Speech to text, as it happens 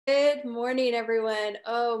Good morning, everyone.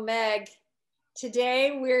 Oh, Meg,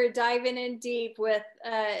 today we're diving in deep with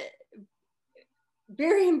a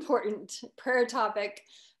very important prayer topic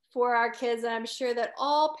for our kids. And I'm sure that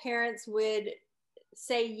all parents would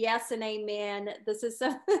say yes and amen. This is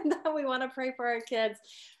something that we want to pray for our kids.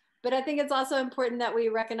 But I think it's also important that we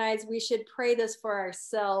recognize we should pray this for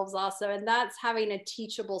ourselves also, and that's having a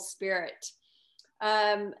teachable spirit.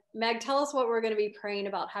 Meg, tell us what we're going to be praying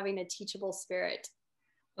about having a teachable spirit.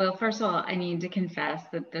 Well, first of all, I need to confess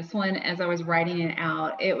that this one, as I was writing it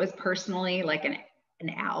out, it was personally like an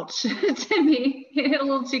ouch to me. It hit a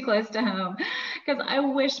little too close to home because I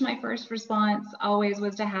wish my first response always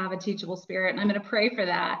was to have a teachable spirit, and I'm going to pray for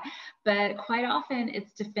that. But quite often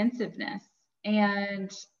it's defensiveness,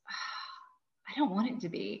 and I don't want it to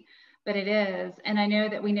be, but it is. And I know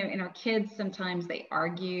that we know in our kids sometimes they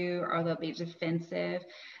argue or they'll be defensive.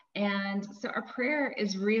 And so our prayer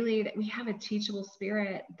is really that we have a teachable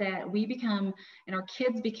spirit, that we become and our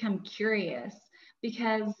kids become curious,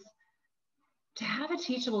 because to have a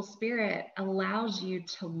teachable spirit allows you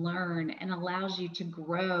to learn and allows you to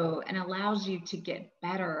grow and allows you to get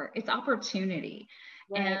better. It's opportunity.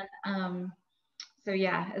 Right. And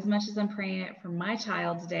yeah, as much as I'm praying it for my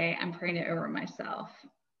child today, I'm praying it over myself,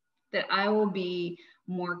 that I will be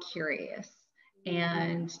more curious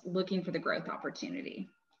and looking for the growth opportunity.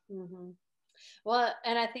 Mm-hmm. Well,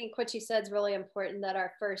 and I think what you said is really important, that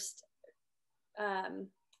our first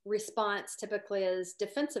response typically is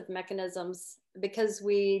defensive mechanisms because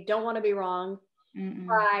we don't want to be wrong. Mm-mm.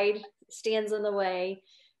 Pride stands in the way,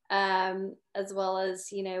 as well as,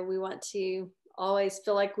 we want to always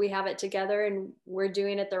feel like we have it together and we're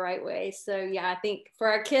doing it the right way. So, yeah, I think for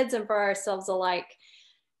our kids and for ourselves alike,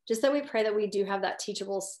 just that we pray that we do have that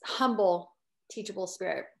teachable, humble, teachable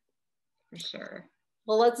spirit. For sure.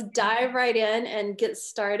 Well, let's dive right in and get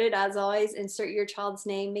started. As always, insert your child's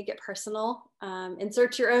name, make it personal.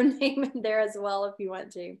 Insert your own name in there as well if you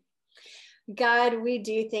want to. God, we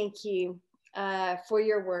do thank you for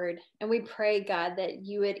your word. And we pray, God, that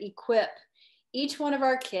you would equip each one of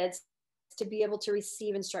our kids to be able to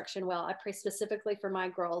receive instruction well. I pray specifically for my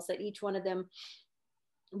girls, that each one of them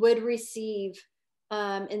would receive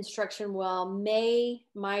instruction well. May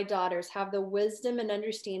my daughters have the wisdom and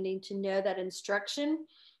understanding to know that instruction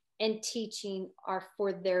and teaching are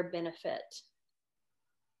for their benefit.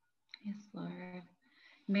 Yes, Lord.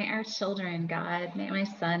 May our children, God, may my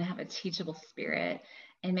son have a teachable spirit,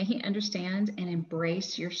 and may he understand and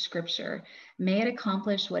embrace your scripture. May it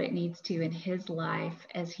accomplish what it needs to in his life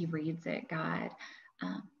as he reads it, God.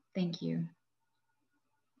 Thank you.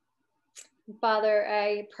 Father,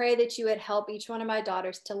 I pray that you would help each one of my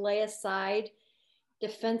daughters to lay aside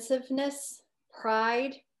defensiveness,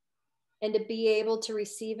 pride, and to be able to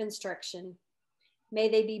receive instruction. May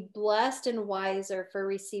they be blessed and wiser for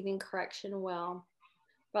receiving correction well.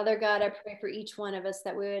 Father God, I pray for each one of us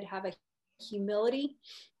that we would have a humility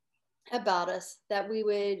about us, that we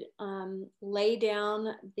would lay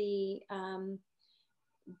down the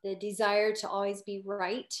desire to always be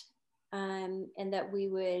right, and that we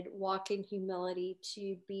would walk in humility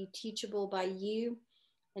to be teachable by you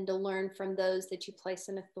and to learn from those that you place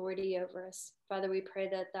in authority over us. Father, we pray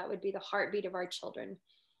that that would be the heartbeat of our children,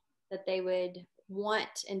 that they would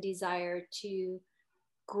want and desire to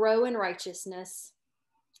grow in righteousness.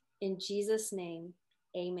 In Jesus' name,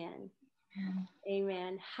 amen.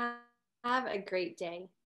 Amen. Have a great day.